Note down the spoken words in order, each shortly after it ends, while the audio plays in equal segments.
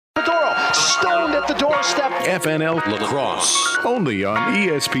Stoned at the doorstep. FNL Lacrosse, only on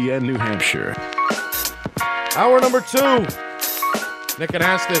ESPN New Hampshire. Hour number 2. Nick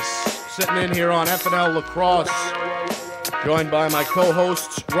Anastas sitting in here on FNL Lacrosse, joined by my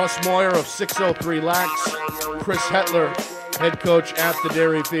co-hosts Russ Moyer of 603 Lax, Chris Hetler, head coach at the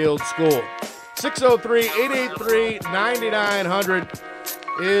Dairy Field School. 603-883-9900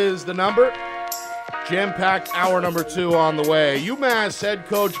 is the number. Jam-packed hour number 2 on the way. UMass head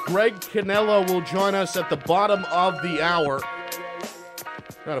coach Greg Cannella will join us at the bottom of the hour.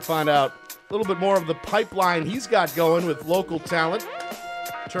 Trying to find out a little bit more of the pipeline he's got going with local talent,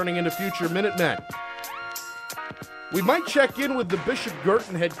 turning into future Minutemen. We might check in with the Bishop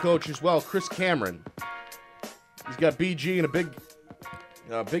Girton head coach as well, Chris Cameron. He's got BG in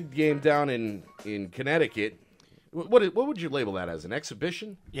a big game down in Connecticut. What would you label that as, an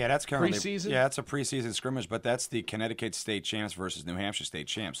exhibition? Yeah, that's currently preseason. Yeah, it's a preseason scrimmage, but that's the Connecticut State champs versus New Hampshire State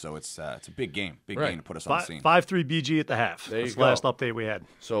champs. So it's a big game, game to put us on the scene. 5-3 BG at the half. That's the last update we had.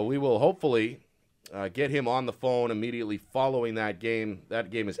 So we will hopefully get him on the phone immediately following that game. That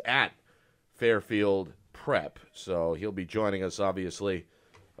game is at Fairfield Prep, so he'll be joining us obviously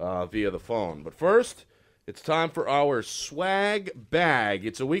via the phone. But first, it's time for our swag bag.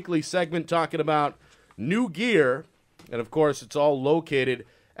 It's a weekly segment talking about new gear, and of course it's all located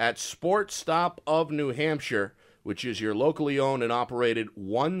at SportStop of New Hampshire, which is your locally owned and operated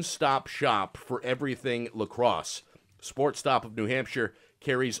one-stop shop for everything lacrosse. SportStop of New Hampshire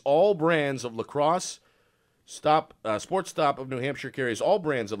carries all brands of lacrosse. SportStop of New Hampshire carries all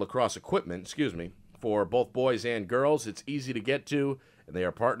brands of lacrosse equipment, for both boys and girls. It's easy to get to, and they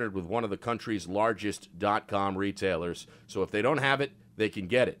are partnered with one of the country's largest .com retailers. So if they don't have it, they can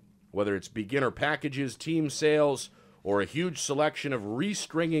get it. Whether it's beginner packages, team sales, or a huge selection of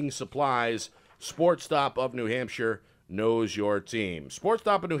restringing supplies, SportStop of New Hampshire knows your team.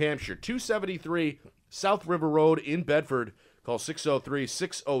 SportStop of New Hampshire, 273 South River Road in Bedford. Call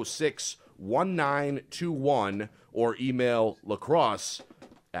 603-606-1921 or email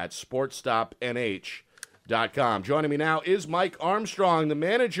lacrosse@sportstopnh.com. Joining me now is Mike Armstrong, the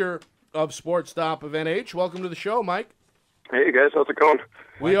manager of SportStop of NH. Welcome to the show, Mike. Hey, guys. How's it going?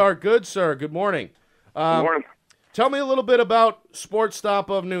 We are good, sir. Good morning. Good morning. Tell me a little bit about SportStop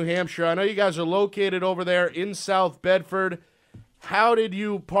of New Hampshire. I know you guys are located over there in South Bedford. How did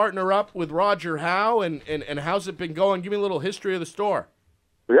you partner up with Roger Howe, and how's it been going? Give me a little history of the store.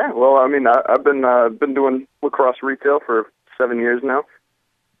 Yeah, well, I mean, I've been doing lacrosse retail for 7 years now.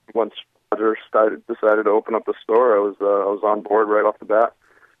 Once Roger decided to open up the store, I was on board right off the bat.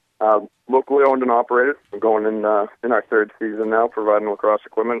 Locally owned and operated. We're going in our third season now, providing lacrosse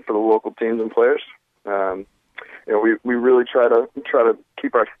equipment for the local teams and players. We really try to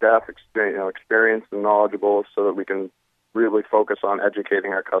keep our staff experienced and knowledgeable, so that we can really focus on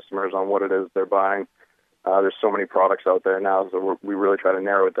educating our customers on what it is they're buying. There's so many products out there now, so we really try to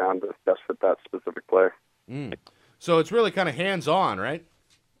narrow it down to best fit that specific player. So it's really kind of hands-on, right?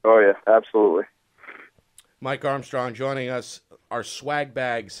 Oh yeah, absolutely. Mike Armstrong joining us, our swag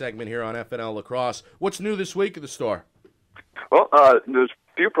bag segment here on FNL Lacrosse. What's new this week at the store? Well, there's a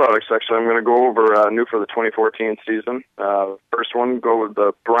few products, actually. I'm going to go over new for the 2014 season. First one, go with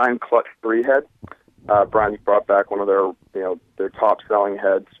the Brine Clutch 3-head. Brine's brought back one of their top-selling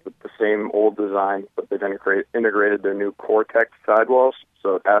heads with the same old design, but they've integrated their new Cortex sidewalls,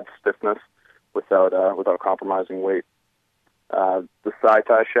 so it adds stiffness without compromising weight. The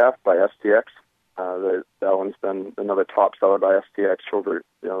Sci-Tie shaft by STX. That one's been another top seller by STX over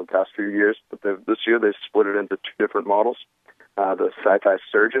the past few years, but this year they split it into 2 different models. The Sci-Tie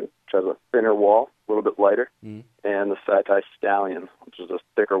Surgeon, which has a thinner wall, a little bit lighter, and the Sci-Tie Stallion, which is a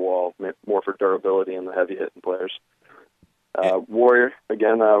thicker wall, more for durability and the heavy-hitting players. Warrior,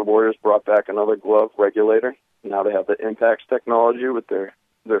 again, Warrior's brought back another glove regulator. Now they have the Impax technology with their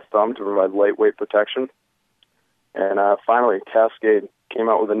thumb to provide lightweight protection. And finally, Cascade came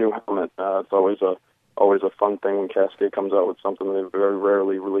out with a new helmet. It's always a fun thing when Cascade comes out with something. They very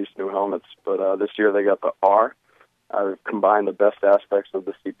rarely release new helmets, but this year they got the R. They've combined the best aspects of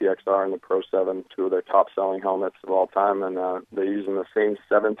the CPXR and the Pro 7, 2 of their top-selling helmets of all time, and they're using the same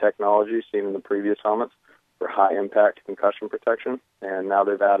 7 technology seen in the previous helmets for high-impact concussion protection, and now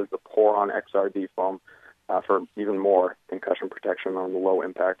they've added the Poron XRD foam for even more concussion protection on the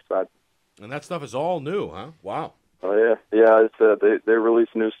low-impact side. And that stuff is all new, huh? Wow. Oh, yeah. Yeah, they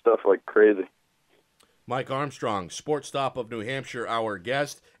release new stuff like crazy. Mike Armstrong, SportStop of New Hampshire, our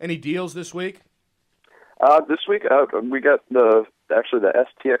guest. Any deals this week? This week we got the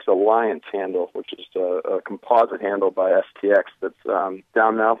STX Alliance handle, which is a composite handle by STX that's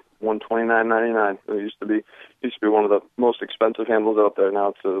down now, $129.99. It used to be one of the most expensive handles out there. Now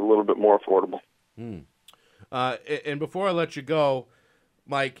it's a little bit more affordable. And before I let you go,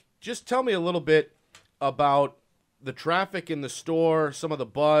 Mike, just tell me a little bit about the traffic in the store, some of the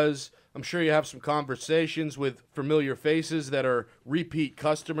buzz. I'm sure you have some conversations with familiar faces that are repeat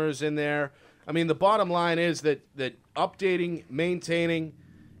customers in there. I mean, the bottom line is that updating, maintaining,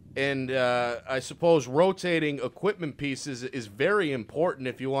 and I suppose rotating equipment pieces is very important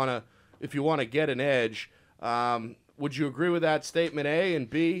if you want to get an edge. Would you agree with that statement, A? And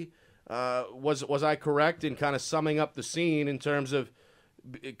B, was I correct in kind of summing up the scene in terms of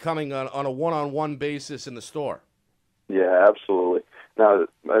coming on a one-on-one basis in the store? Yeah, absolutely. Now,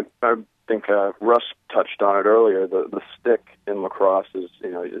 I think Russ touched on it earlier. The stick in lacrosse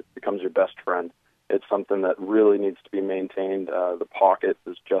it becomes your best friend. It's something that really needs to be maintained. The pocket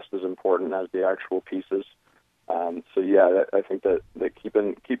is just as important as the actual pieces. I think that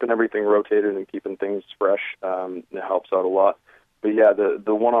keeping everything rotated and keeping things fresh it helps out a lot. But yeah,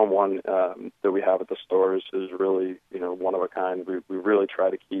 the one-on-one that we have at the stores is really one of a kind. We really try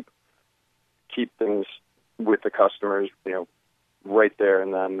to keep things with the customers, right there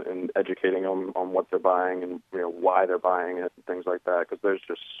and then, and educating them on what they're buying and why they're buying it and things like that, because there's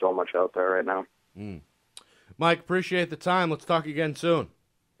just so much out there right now. Mike, appreciate the time. Let's talk again soon.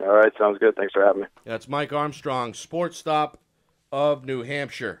 All right, sounds good. Thanks for having me. That's Mike Armstrong, SportStop of New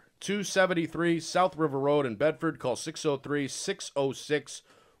Hampshire. 273 South River Road in Bedford. Call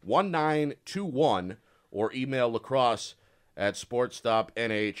 603-606-1921 or email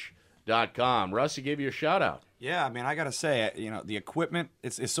lacrosse@sportstopnh.com. Russ, he gave you a shout-out. Yeah, I mean, I got to say, the equipment,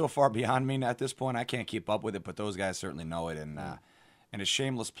 it's so far beyond me at this point. I can't keep up with it, but those guys certainly know it. And a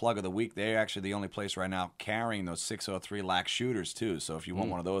shameless plug of the week, they're actually the only place right now carrying those 603 Lac shooters, too. So if you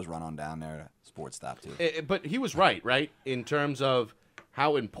want one of those, run on down there to SportStop, too. But he was right, in terms of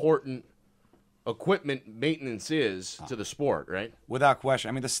how important equipment maintenance is to the sport, right? Without question.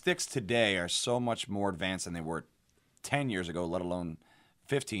 I mean, the sticks today are so much more advanced than they were 10 years ago, let alone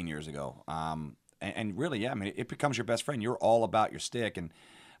 15 years ago. And really, yeah, I mean, it becomes your best friend. You're all about your stick. And,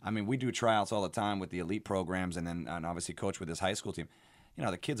 I mean, we do tryouts all the time with the elite programs and obviously coach with his high school team.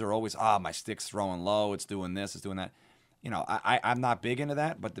 The kids are always, my stick's throwing low, it's doing this, it's doing that. I'm not big into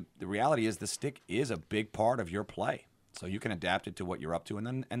that, but the reality is the stick is a big part of your play. So you can adapt it to what you're up to.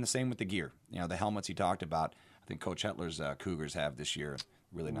 And the same with the gear. The helmets he talked about, I think Coach Hetler's Cougars have this year.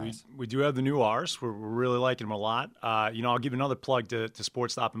 Really nice. We do have the new R's. We're really liking them a lot. I'll give another plug to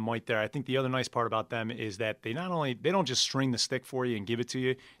SportStop and Mike there. I think the other nice part about them is that they don't just string the stick for you and give it to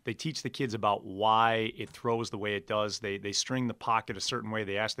you. They teach the kids about why it throws the way it does. They string the pocket a certain way.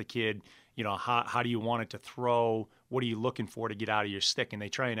 They ask the kid, how do you want it to throw? What are you looking for to get out of your stick? And they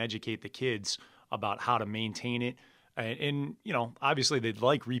try and educate the kids about how to maintain it. And obviously they'd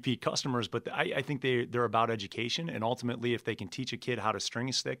like repeat customers, but I think they're about education. And ultimately, if they can teach a kid how to string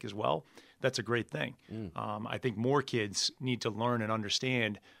a stick as well, that's a great thing. I think more kids need to learn and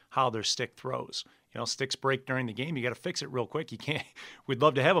understand how their stick throws. Sticks break during the game. You got to fix it real quick. You can't. We'd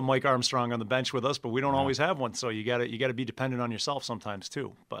love to have a Mike Armstrong on the bench with us, but we don't always have one. So you got to be dependent on yourself sometimes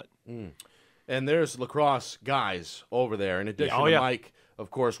too. But and there's lacrosse guys over there. In addition to Mike, of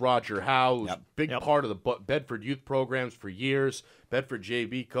course, Roger Howe, who's a big part of the Bedford youth programs for years, Bedford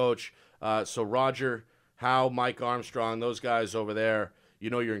JV coach. So Roger, Howe, Mike Armstrong, those guys over there,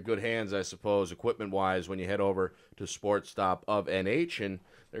 you're in good hands, I suppose, equipment-wise, when you head over to SportStop of NH. And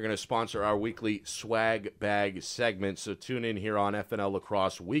they're going to sponsor our weekly swag bag segment. So tune in here on FNL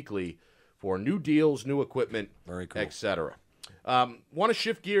Lacrosse Weekly for new deals, new equipment, very cool, etc. Want to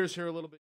shift gears here a little bit.